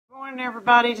Morning,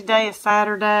 everybody. Today is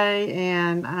Saturday,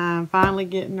 and I'm finally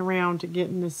getting around to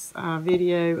getting this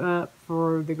video up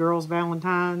for the girls'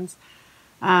 Valentines.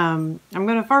 I'm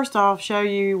going to first off show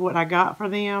you what I got for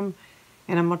them,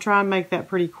 and I'm going to try and make that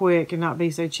pretty quick and not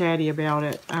be so chatty about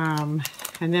it. And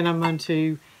then I'm going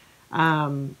to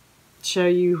show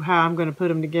you how I'm going to put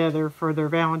them together for their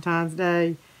Valentine's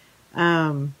Day.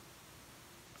 After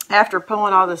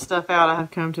pulling all this stuff out, I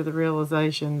have come to the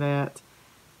realization that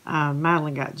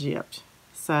Madeline got gypped.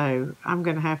 So I'm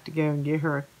going to have to go and get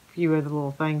her a few other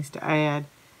little things to add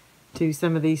to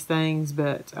some of these things.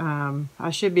 But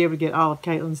I should be able to get all of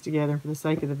Caitlin's together. And for the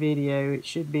sake of the video, it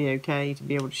should be okay to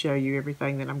be able to show you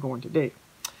everything that I'm going to do.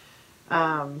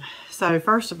 So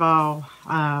first of all,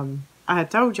 I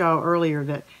had told y'all earlier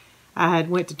that I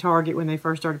had went to Target when they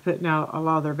first started putting out a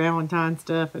lot of their Valentine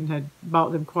stuff and had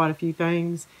bought them quite a few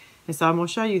things. And so I'm going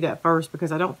to show you that first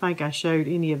because I don't think I showed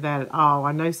any of that at all.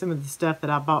 I know some of the stuff that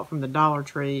I bought from the Dollar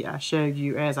Tree I showed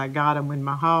you as I got them in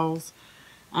my hauls.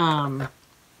 And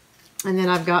then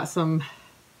I've got some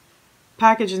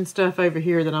packaging stuff over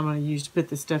here that I'm going to use to put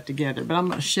this stuff together. But I'm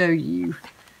going to show you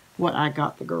what I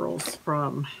got the girls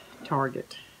from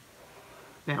Target.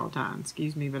 Valentine,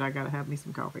 excuse me, but I got to have me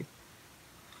some coffee.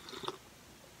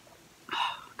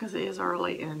 Because it is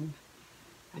early and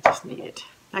I just need it.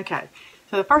 Okay.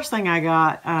 So the first thing I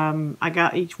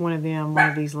got each one of them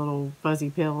one of these little fuzzy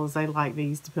pillows. They like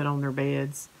these to put on their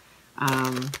beds.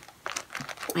 And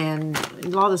a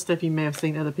lot of the stuff you may have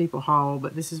seen other people haul,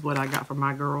 but this is what I got for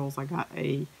my girls. I got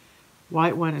a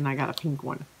white one and I got a pink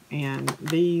one. And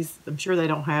these, I'm sure they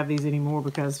don't have these anymore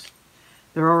because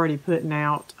they're already putting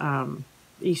out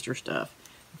Easter stuff.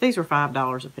 These were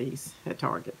 $5 a piece at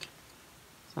Target.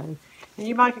 So, and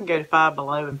you might can go to Five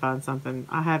Below and find something.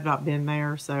 I have not been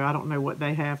there, so I don't know what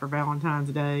they have for Valentine's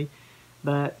Day,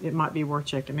 but it might be worth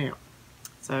checking out.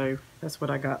 So that's what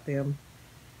I got them.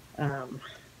 Gotta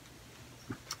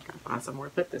find somewhere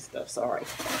to put this stuff, sorry.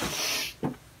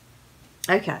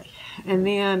 Okay, and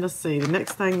then let's see, the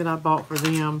next thing that I bought for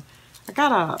them, I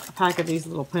got a pack of these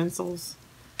little pencils.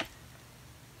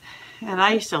 And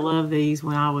I used to love these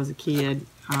when I was a kid.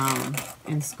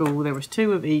 In school. There was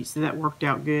 2 of each, so that worked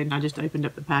out good. And I just opened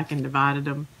up the pack and divided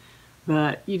them.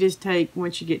 But you just take,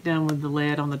 once you get done with the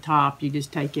lead on the top, you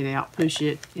just take it out, push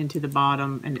it into the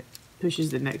bottom, and it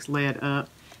pushes the next lead up.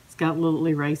 It's got little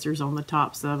erasers on the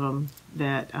tops of them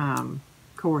that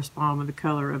correspond with the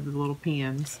color of the little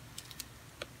pens.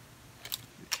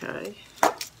 Okay.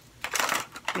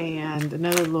 And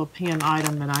another little pen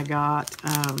item that I got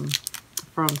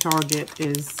from Target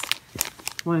is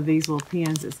one of these little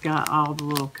pens. It's got all the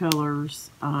little colors.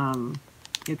 I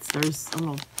don't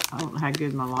know how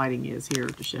good my lighting is here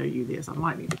to show you this. I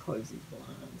might need to close these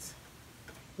blinds.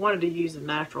 Wanted to use a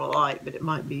natural light, but it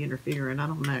might be interfering. I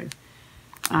don't know.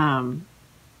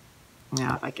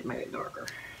 Yeah, I think it made it darker.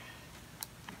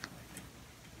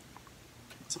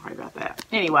 Sorry about that.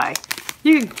 Anyway,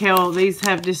 you can tell these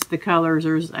have just the colors.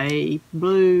 There's a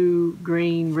blue,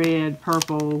 green, red,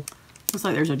 purple. Looks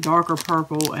like there's a darker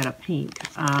purple and a pink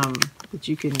that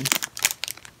you can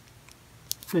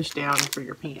push down for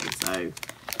your pen. So,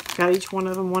 got each one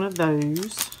of them one of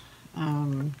those.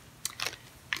 I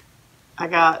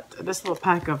got this little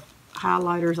pack of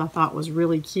highlighters I thought was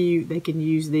really cute. They can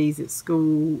use these at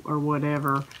school or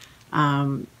whatever.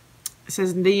 It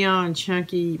says neon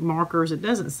chunky markers. It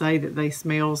doesn't say that they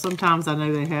smell. Sometimes I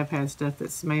know they have had stuff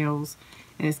that smells.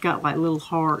 And it's got like little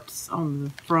hearts on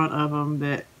the front of them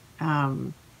that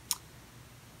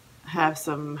have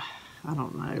some, I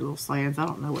don't know, little slants. I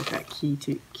don't know what that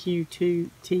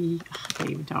Q2T, I can't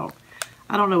even talk.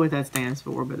 I don't know what that stands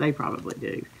for, but they probably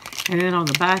do. And then on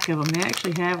the back of them, they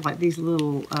actually have like these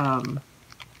little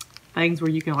things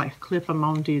where you can like clip them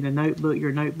onto the notebook,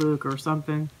 your notebook or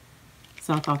something.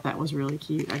 So I thought that was really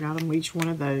cute. I got them each one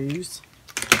of those.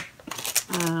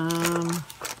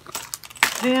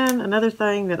 Then another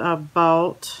thing that I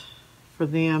bought for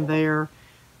them there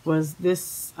was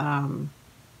this, I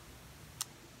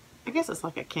guess it's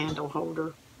like a candle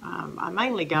holder. I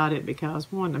mainly got it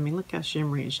because, one, I mean, look how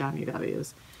shimmery and shiny that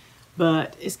is.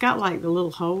 But it's got like the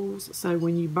little holes, so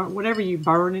when you burn, whatever you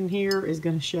burn in here is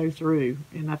going to show through.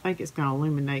 And I think it's going to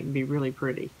illuminate and be really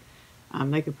pretty.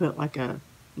 They could put like a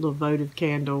little votive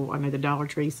candle. I know the Dollar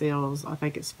Tree sells, I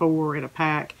think it's 4 in a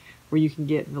pack, where you can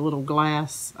get the little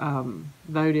glass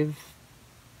votive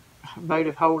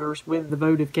holders with the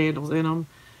votive candles in them.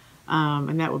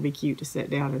 And that would be cute to set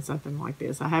down in something like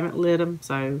this. I haven't lit them,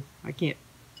 so I can't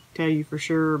tell you for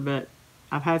sure, but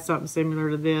I've had something similar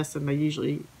to this, and they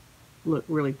usually look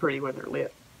really pretty when they're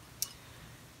lit.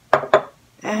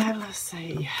 Let's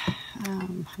see.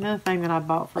 Another thing that I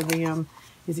bought for them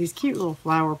is these cute little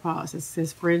flower pots. It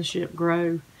says Friendship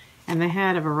Grow. And they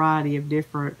had a variety of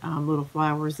different little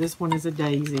flowers. This one is a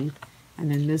daisy.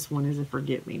 And then this one is a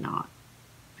forget-me-not.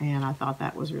 And I thought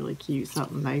that was really cute.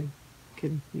 Something they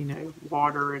could, you know,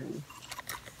 water and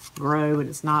grow. And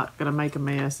it's not going to make a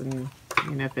mess. And,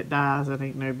 you know, if it dies, it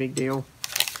ain't no big deal.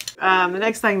 The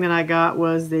next thing that I got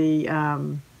was the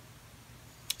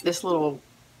this little,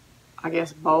 I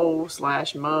guess, bowl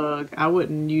 / mug. I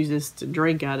wouldn't use this to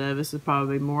drink out of. This is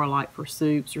probably more like for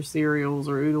soups or cereals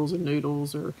or oodles and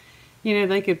noodles, or, you know,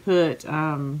 they could put, you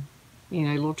know,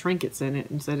 little trinkets in it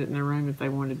and set it in their room if they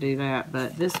want to do that.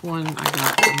 But this one I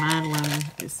got from Madeline.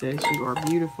 It says, "You are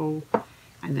beautiful."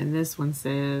 And then this one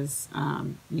says,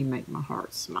 "You make my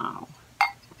heart smile."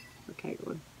 For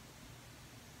Caitlin.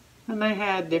 And they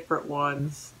had different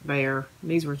ones there.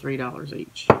 These were $3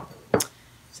 each.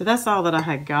 So that's all that I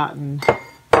had gotten. I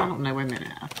don't know, wait a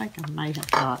minute. I think I may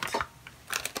have got,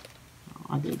 oh,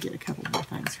 I did get a couple more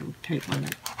things from Caitlin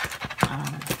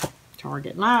at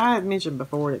Target. And I had mentioned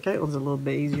before that Caitlin's a little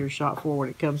bit easier to shop for when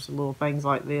it comes to little things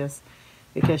like this,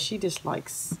 because she just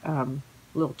likes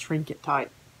little trinket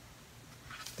type,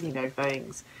 you know,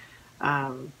 things.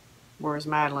 Whereas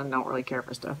Madeline don't really care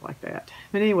for stuff like that.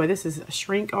 But anyway, this is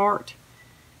shrink art.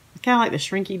 It's kind of like the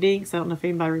Shrinky Dinks. I don't know if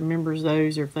anybody remembers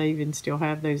those or if they even still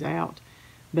have those out.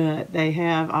 But they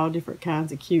have all different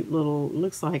kinds of cute little,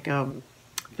 looks like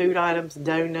food items,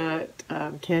 donut,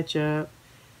 ketchup,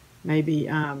 maybe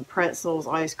pretzels,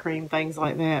 ice cream, things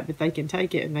like that. But they can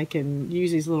take it and they can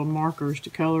use these little markers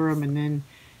to color them. And then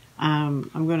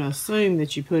I'm going to assume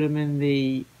that you put them in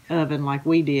the oven like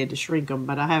we did to shrink them.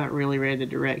 But I haven't really read the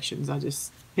directions. I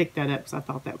just picked that up because I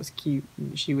thought that was cute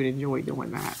and she would enjoy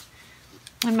doing that.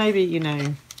 And maybe, you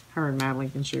know, her and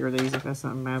Madeline can share these if that's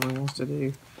something Madeline wants to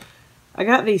do. I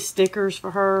got these stickers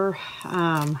for her.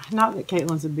 Not that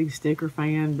Caitlin's a big sticker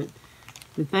fan, but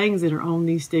the things that are on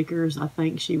these stickers, I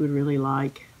think she would really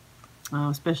like.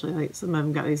 Especially like some of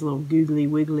them got these little googly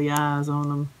wiggly eyes on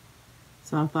them.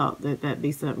 So I thought that that'd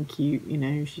be something cute. You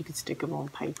know, she could stick them on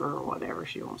paper or whatever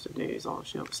she wants to do, as long as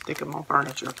she don't stick them on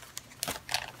furniture.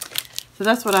 So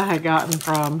that's what I had gotten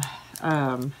from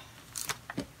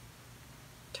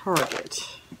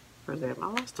Target for them. I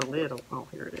lost a lid. Oh,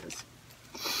 here it is.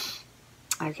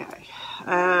 Okay.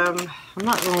 I'm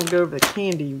not going to go over the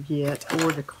candy yet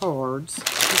or the cards.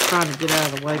 Just trying to get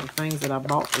out of the way the things that I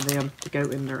bought for them to go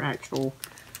in their actual.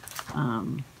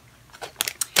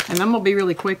 And I'm going to be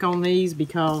really quick on these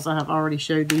because I have already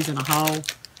showed these in a haul.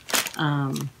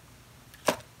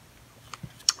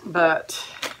 But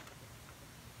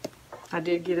I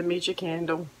did get a Micha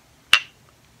candle.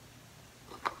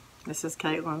 This is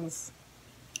Caitlin's.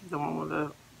 The one with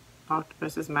the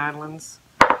octopus is Madeline's.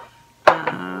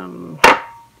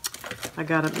 I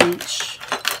got them each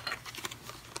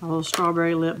a little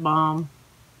strawberry lip balm.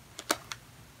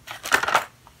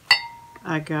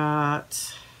 I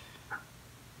got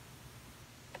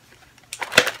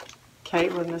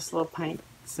Caitlin this little paint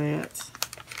set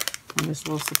and this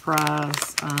little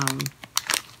surprise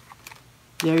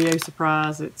yo-yo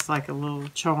surprise. It's like a little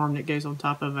charm that goes on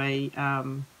top of a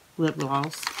lip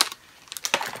gloss.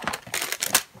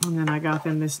 And then I got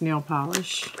them this nail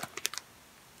polish.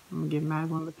 I'm going to give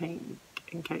Madeline the pink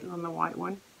and Caitlin the white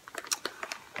one.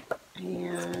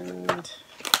 And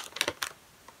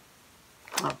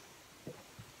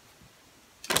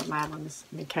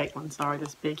Caitlin, sorry,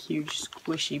 this big, huge,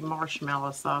 squishy,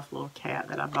 marshmallow soft little cat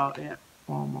that I bought at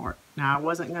Walmart. Now, I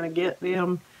wasn't going to get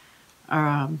them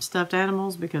stuffed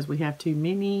animals because we have too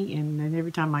many, and then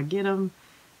every time I get them,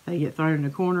 they get thrown in the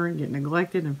corner and get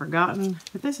neglected and forgotten.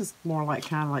 But this is more like,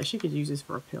 kind of like, she could use this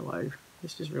for a pillow.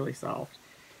 It's just really soft.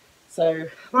 So,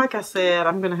 like I said,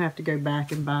 I'm going to have to go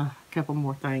back and buy a couple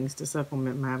more things to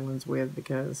supplement Madeline's with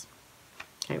because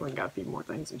Caitlin got a few more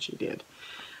things than she did.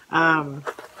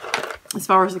 As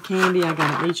far as the candy, I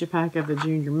got them each a pack of the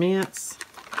Junior Mints.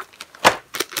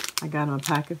 I got them a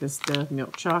pack of this stuffed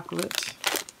milk chocolate.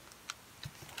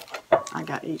 I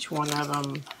got each one of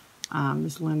them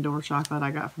this Lindor chocolate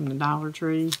I got from the Dollar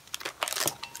Tree.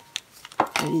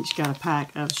 They each got a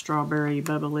pack of strawberry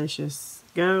Bubblicious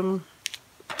gum.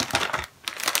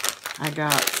 I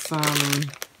got some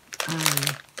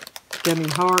gummy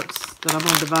hearts that I'm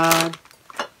going to divide.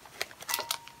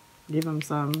 Give them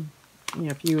some, you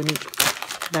know, a few in each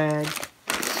bag.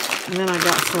 And then I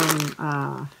got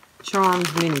some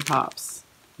Charms Mini Pops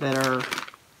that are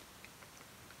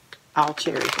all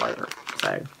cherry flavor.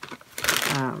 So,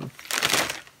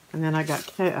 and then I got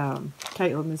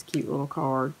Caitlin this cute little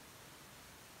card.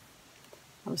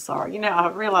 I'm sorry. You know, I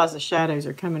realize the shadows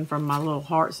are coming from my little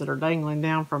hearts that are dangling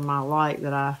down from my light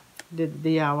that I did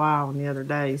the DIY on the other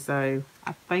day, so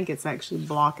I think it's actually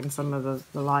blocking some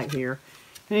of the light here.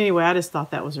 But anyway, I just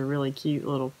thought that was a really cute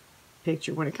little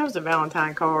picture. When it comes to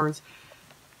Valentine cards,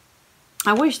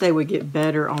 I wish they would get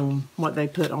better on what they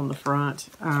put on the front.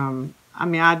 I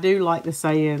mean, I do like the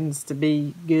sayings to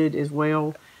be good as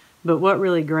well, but what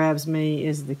really grabs me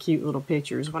is the cute little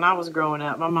pictures. When I was growing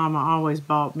up, my mama always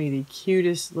bought me the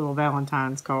cutest little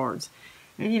Valentine's cards.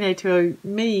 And, you know, to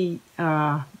me,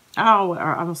 I'm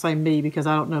going to say me because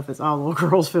I don't know if it's all little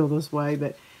girls feel this way,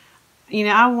 but, you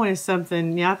know, I wanted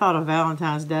something, you know, I thought of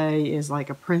Valentine's Day is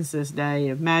like a princess day,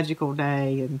 a magical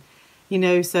day, and, you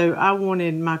know, so I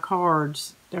wanted my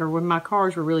cards, or when my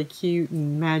cards were really cute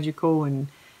and magical and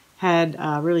had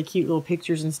really cute little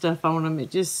pictures and stuff on them, it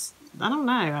just, I don't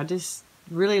know, I just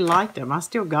really liked them. I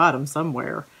still got them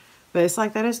somewhere. But it's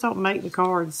like they just don't make the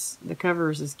cards, the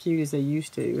covers as cute as they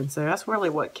used to. And so that's really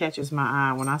what catches my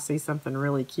eye when I see something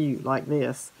really cute like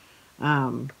this.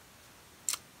 You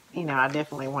know, I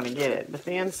definitely want to get it. But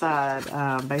the inside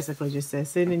basically just says,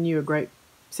 sending you great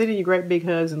big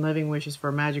hugs and loving wishes for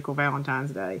a magical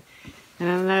Valentine's Day. And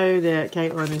I know that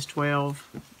Caitlin is 12,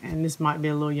 and this might be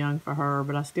a little young for her,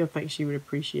 but I still think she would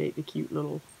appreciate the cute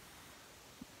little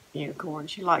unicorn.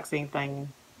 She likes anything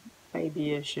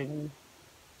babyish and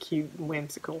cute and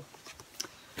whimsical.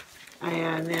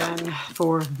 And then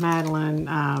for Madeline,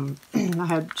 I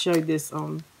had showed this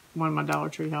on one of my Dollar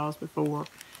Tree hauls before.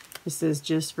 It says,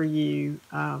 just for you,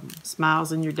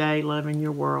 smiles in your day, love in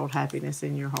your world, happiness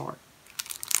in your heart.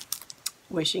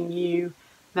 Wishing you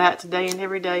that today and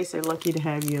every day, so lucky to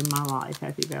have you in my life.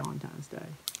 Happy Valentine's Day.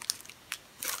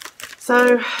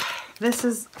 So this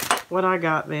is what I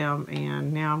got them,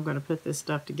 and now I'm going to put this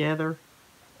stuff together.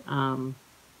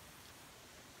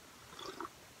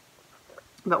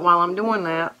 But while I'm doing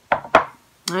that,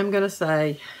 I'm going to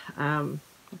say,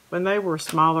 when they were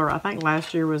smaller, I think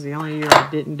last year was the only year I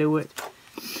didn't do it.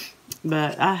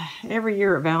 But every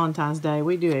year at Valentine's Day,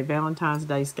 we do a Valentine's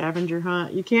Day scavenger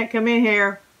hunt. You can't come in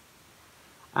here.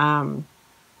 And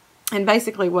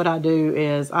basically what I do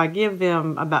is I give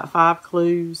them about 5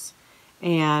 clues.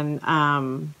 And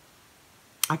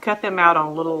I cut them out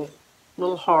on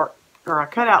little heart, or I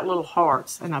cut out little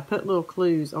hearts, and I put little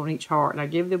clues on each heart, and I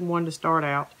give them one to start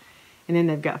out, and then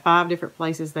they've got 5 different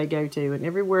places they go to, and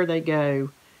everywhere they go,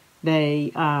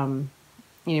 they,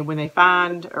 you know, when they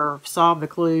find or solve the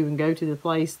clue and go to the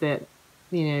place that,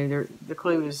 you know, the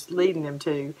clue is leading them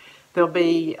to, there'll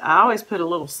be, I always put a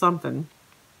little something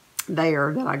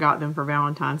there that I got them for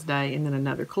Valentine's Day, and then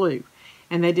another clue.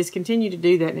 And they just continue to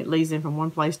do that, and it leads them from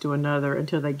one place to another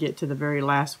until they get to the very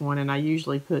last one. And I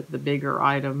usually put the bigger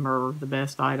item or the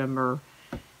best item or,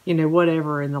 you know,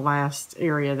 whatever in the last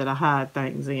area that I hide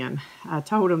things in. I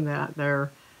told them that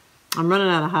I'm running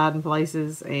out of hiding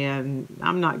places, and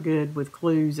I'm not good with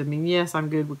clues. I mean, yes, I'm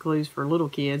good with clues for little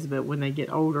kids, but when they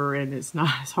get older and it's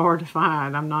not as hard to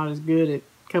find, I'm not as good at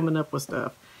coming up with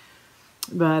stuff.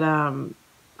 But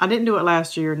I didn't do it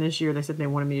last year, and this year they said they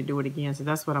wanted me to do it again, so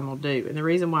that's what I'm going to do. And the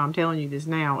reason why I'm telling you this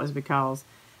now is because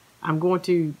I'm going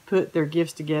to put their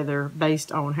gifts together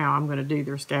based on how I'm going to do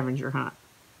their scavenger hunt.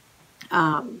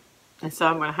 And so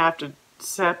I'm going to have to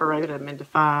separate them into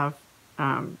 5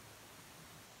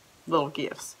 little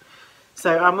gifts.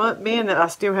 So being that I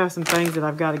still have some things that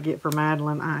I've got to get for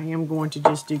Madeline, I am going to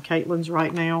just do Caitlin's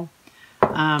right now.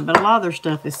 But a lot of their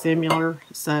stuff is similar,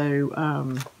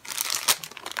 so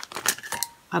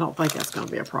I don't think that's going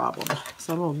to be a problem.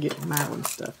 So I'm going to get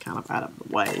Madeline's stuff kind of out of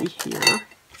the way here.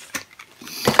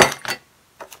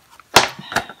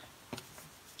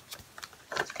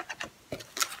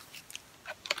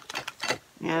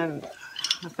 And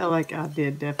I feel like I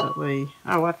did definitely...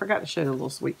 Oh, I forgot to show the little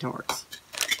sweet tarts.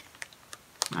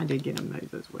 I did get them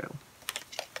those as well.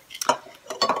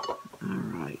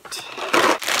 Alright.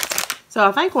 So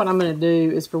I think what I'm going to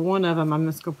do is for one of them, I'm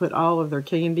just going to put all of their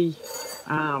candy...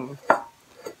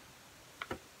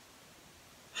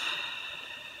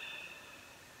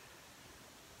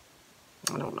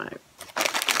 I don't know. I'm going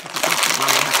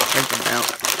to have to think about.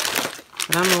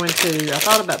 But I'm going to, I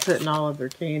thought about putting all of their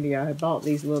candy. I had bought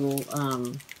these little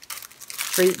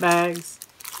treat bags.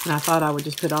 And I thought I would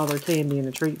just put all their candy in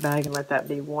the treat bag and let that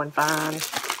be one fine.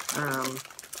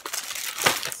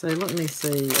 So let me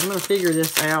see. I'm going to figure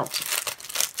this out.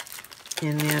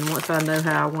 And then once I know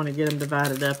how I want to get them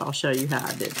divided up, I'll show you how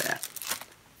I did that.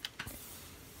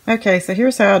 Okay, so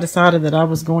here's how I decided that I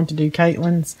was going to do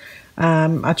Caitlin's.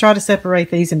 I tried to separate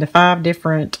these into 5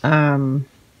 different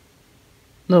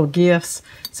little gifts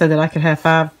so that I could have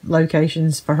 5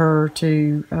 locations for her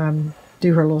to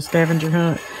do her little scavenger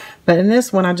hunt. But in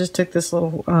this one, I just took this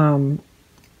little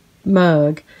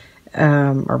mug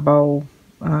or bowl,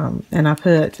 and I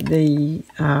put the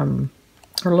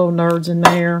her little nerds in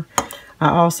there. I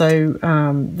also,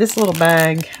 this little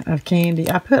bag of candy,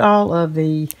 I put all of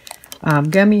the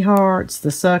gummy hearts,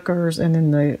 the suckers, and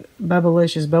then the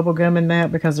Bubblicious bubble gum in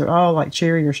that because they're all like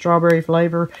cherry or strawberry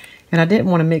flavor. And I didn't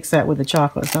want to mix that with the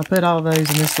chocolate, so I put all those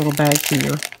in this little bag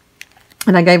here.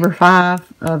 And I gave her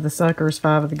 5 of the suckers,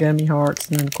 5 of the gummy hearts,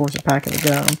 and then of course a pack of the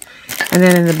gum. And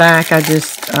then in the back I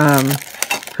just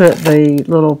put the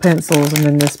little pencils and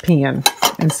then this pen.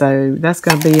 And so that's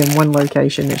going to be in one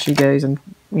location that she goes and,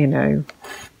 you know,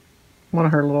 one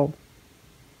of her little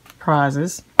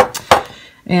prizes.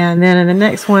 And then in the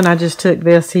next one, I just took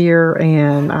this here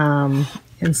and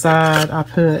inside I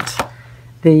put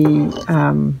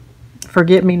the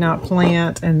Forget-Me-Not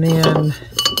plant and then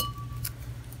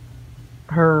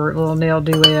her little nail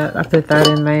duet. I put that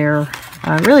in there.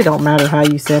 It really don't matter how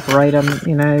you separate them,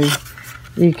 you know.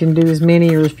 You can do as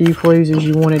many or as few clues as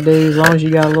you want to do, as long as you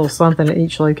got a little something at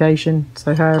each location.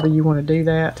 So however you want to do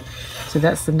that. So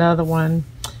that's another one.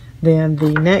 Then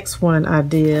the next one I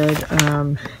did,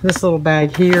 this little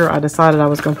bag here, I decided I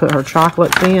was going to put her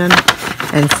chocolates in.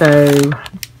 And so,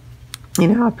 you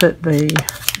know, I put the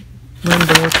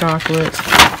Lindor chocolate,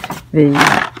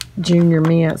 the Junior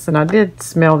mints, and I did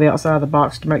smell the outside of the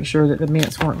box to make sure that the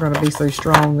mints weren't going to be so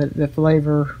strong that the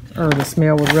flavor or the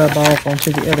smell would rub off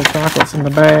onto the other chocolates in the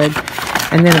bag.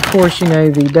 And then of course, you know,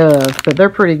 the Dove, but they're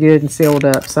pretty good and sealed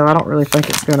up, so I don't really think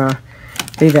it's going to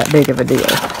be that big of a deal.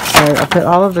 So I put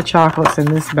all of the chocolates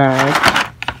in this bag,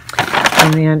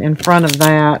 and then in front of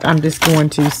that I'm just going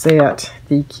to set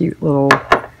the cute little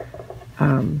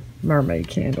mermaid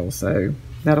candle, so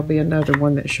that'll be another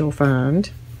one that she'll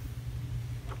find.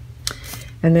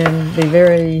 And then the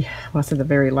very, well, I said the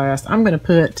very last, I'm going to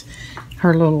put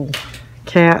her little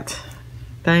cat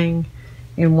thing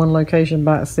in one location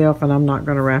by itself, and I'm not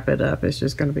going to wrap it up. It's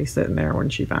just going to be sitting there when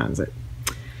she finds it.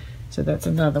 So that's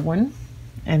another one.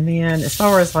 And then as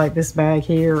far as like this bag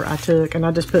here, I took, and I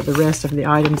just put the rest of the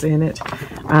items in it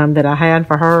that I had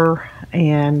for her.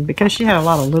 And because she had a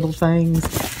lot of little things,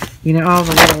 you know, all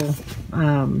the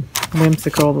little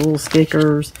whimsical, the little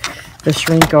stickers, the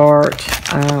shrink art,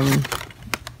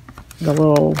 the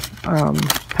little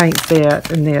paint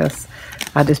set, and this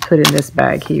I just put in this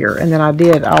bag here. And then I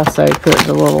did also put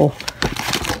the little,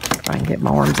 if I can get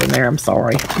my arms in there, I'm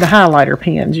sorry, the highlighter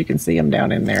pens, you can see them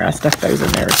down in there. I stuffed those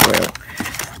in there as well.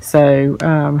 So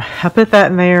I put that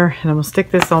in there, and I'm going to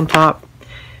stick this on top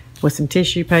with some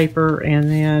tissue paper, and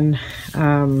then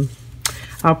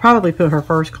I'll probably put her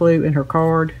first clue in her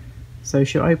card, so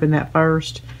she'll open that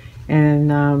first,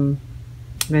 and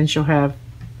then she'll have,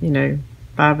 you know,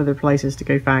 5 other places to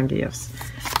go find gifts.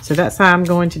 So that's how I'm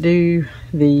going to do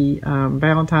the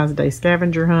Valentine's Day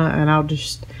scavenger hunt, and I'll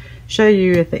just show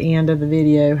you at the end of the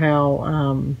video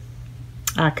how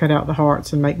I cut out the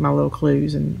hearts and make my little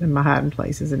clues and my hiding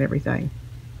places and everything.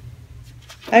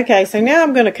 Okay, so now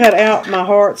I'm going to cut out my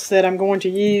hearts that I'm going to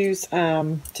use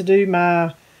to do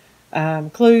my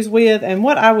clues with. And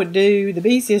what I would do, the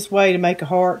easiest way to make a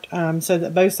heart so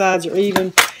that both sides are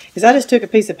even, is I just took a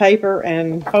piece of paper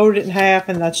and folded it in half,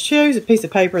 and I chose a piece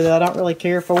of paper that I don't really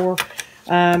care for,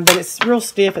 but it's real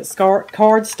stiff. It's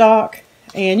cardstock,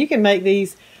 and you can make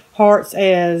these hearts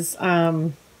as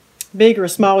big or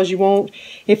as small as you want.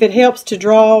 If it helps to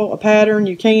draw a pattern,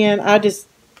 you can. I just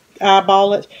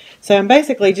eyeball it. So I'm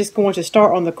basically just going to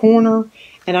start on the corner,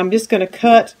 and I'm just going to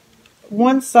cut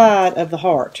one side of the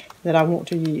heart that I want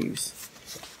to use.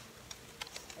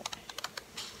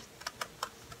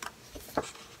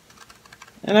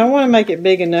 And I want to make it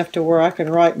big enough to where I can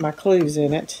write my clues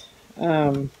in it.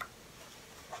 And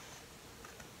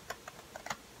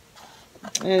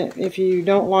if you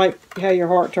don't like how your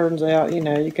heart turns out, you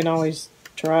know, you can always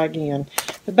try again.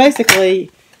 But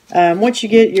basically, once you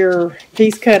get your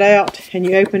piece cut out and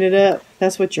you open it up,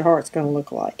 that's what your heart's going to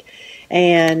look like.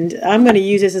 And I'm going to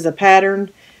use this as a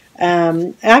pattern.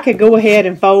 I could go ahead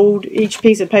and fold each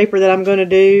piece of paper that I'm going to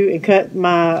do and cut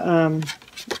my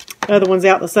other ones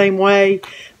out the same way,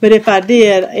 but if I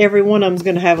did, every one of them is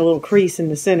going to have a little crease in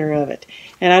the center of it,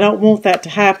 and I don't want that to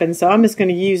happen. So I'm just going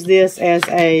to use this as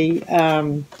a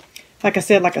like I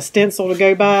said, like a stencil to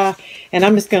go by, and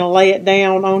I'm just going to lay it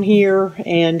down on here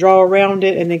and draw around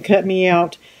it, and then cut me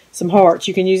out some hearts.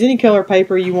 You can use any color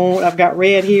paper you want. I've got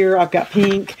red here, I've got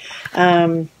pink, you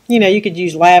know, you could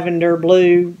use lavender,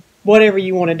 blue, whatever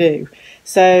you want to do.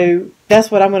 So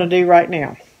that's what I'm going to do right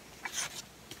now.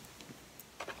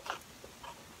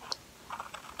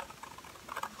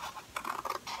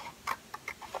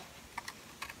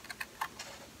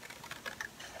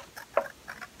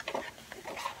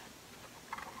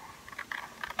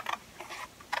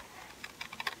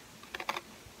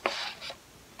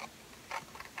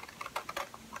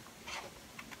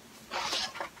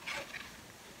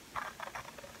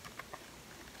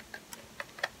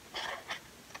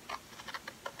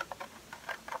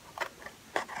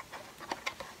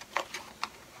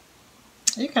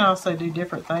 can also do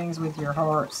different things with your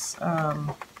hearts.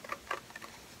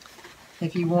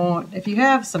 If you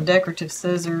have some decorative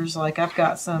scissors, like I've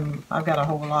got a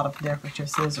whole lot of decorative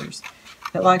scissors.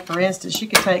 But like for instance, you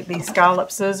could take these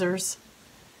scallop scissors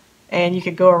and you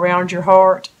could go around your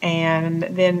heart, and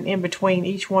then in between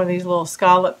each one of these little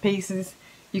scallop pieces,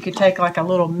 you could take like a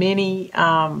little mini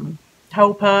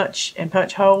hole punch and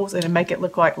punch holes and make it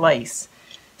look like lace.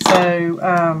 So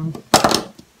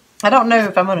I don't know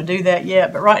if I'm going to do that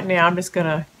yet, but right now I'm just going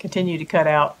to continue to cut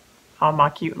out all my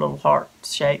cute little heart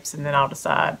shapes, and then I'll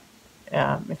decide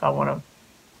if I want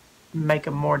to make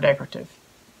them more decorative.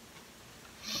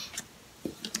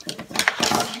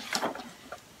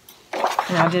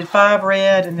 And I did 5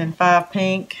 red and then 5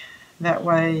 pink. That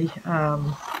way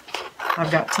I've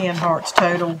got 10 hearts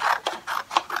total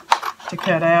to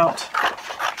cut out.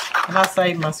 And I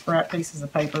saved my scrap pieces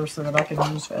of paper so that I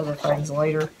can use for other things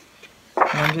later.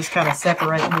 And I'm just kind of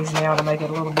separating these now to make it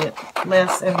a little bit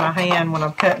less in my hand when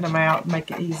I'm cutting them out and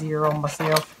make it easier on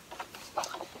myself.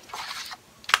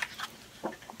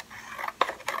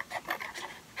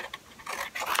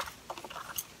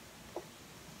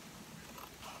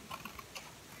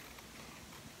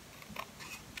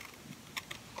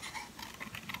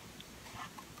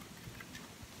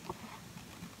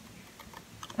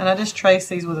 And I just trace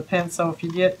these with a pencil. If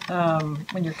you get,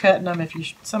 when you're cutting them,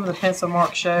 some of the pencil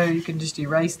marks show, you can just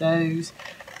erase those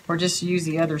or just use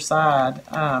the other side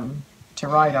to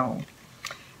write on.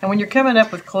 And when you're coming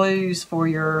up with clues for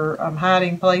your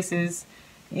hiding places,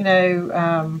 you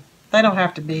know, they don't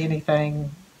have to be anything,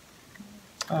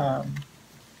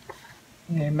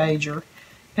 major.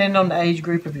 Depending on the age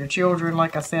group of your children,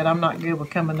 like I said, I'm not good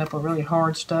with coming up with really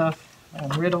hard stuff,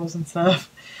 riddles and stuff.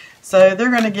 So they're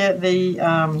going to get the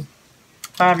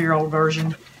 5-year-old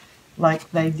version like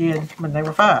they did when they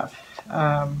were 5.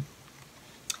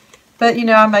 But, you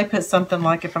know, I may put something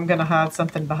like if I'm going to hide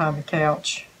something behind the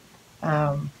couch.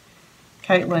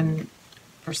 Caitlin,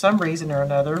 for some reason or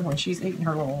another, when she's eating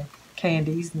her little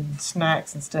candies and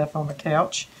snacks and stuff on the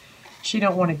couch, she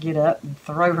don't want to get up and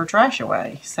throw her trash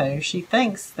away. So she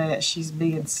thinks that she's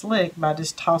being slick by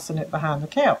just tossing it behind the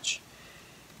couch.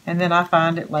 And then I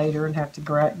find it later and have to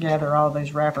gather all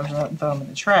those wrappers up and throw them in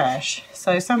the trash.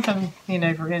 So something, you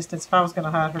know, for instance, if I was going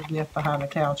to hide her gift behind the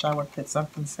couch, I would put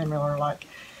something similar like,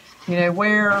 you know,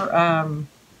 where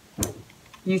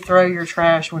you throw your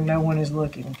trash when no one is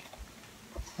looking.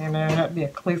 You know, that'd be a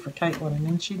clue for Caitlin. And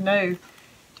then she'd know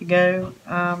to go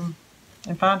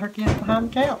and find her gift behind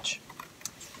the couch.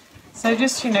 So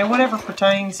just, you know, whatever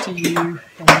pertains to you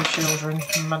and your children.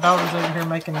 And my daughter's over here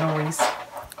making noise.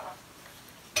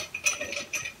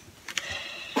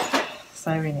 So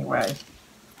anyway,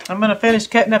 I'm going to finish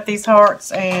cutting up these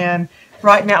hearts and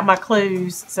writing out my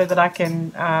clues so that I can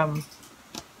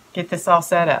get this all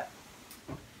set up.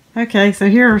 Okay, so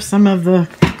here are some of the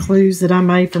clues that I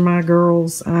made for my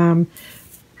girls. I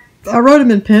wrote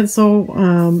them in pencil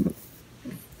and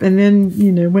then,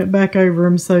 you know, went back over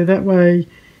them so that way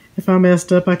if I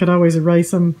messed up I could always erase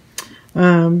them.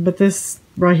 But this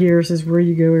right here says where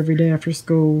you go every day after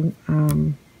school.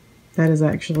 That is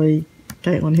actually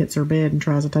Caitlin hits her bed and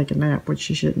tries to take a nap, which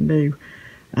she shouldn't do.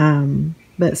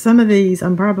 But some of these,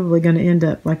 I'm probably going to end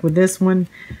up, like with this one,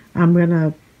 I'm going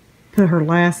to put her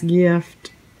last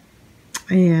gift,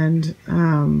 and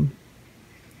I'm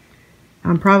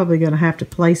probably going to have to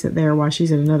place it there while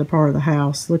she's in another part of the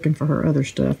house looking for her other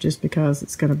stuff, just because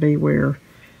it's going to be where,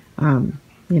 you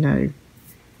know,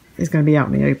 it's going to be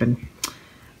out in the open.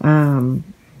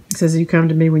 It says, you come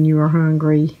to me when you are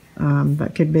hungry.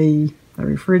 That could be a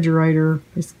refrigerator.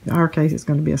 In our case, it's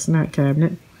going to be a snack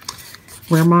cabinet.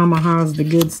 Where Mama hides the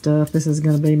good stuff, this is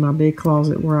going to be my big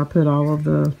closet where I put all of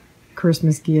the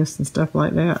Christmas gifts and stuff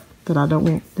like that I don't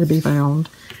want to be found.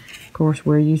 Of course,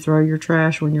 where you throw your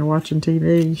trash when you're watching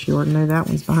TV, you already know that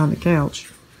one's behind the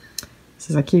couch. It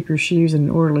says, I keep your shoes in an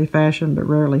orderly fashion but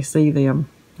rarely see them.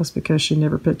 That's because she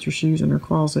never puts her shoes in her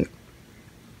closet.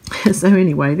 So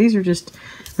anyway, these are just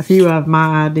a few of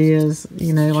my ideas.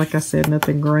 You know, like I said,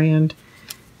 nothing grand.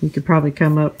 You could probably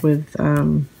come up with,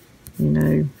 you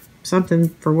know, something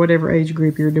for whatever age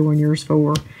group you're doing yours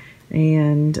for.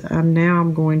 And now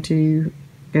I'm going to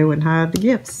go and hide the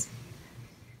gifts.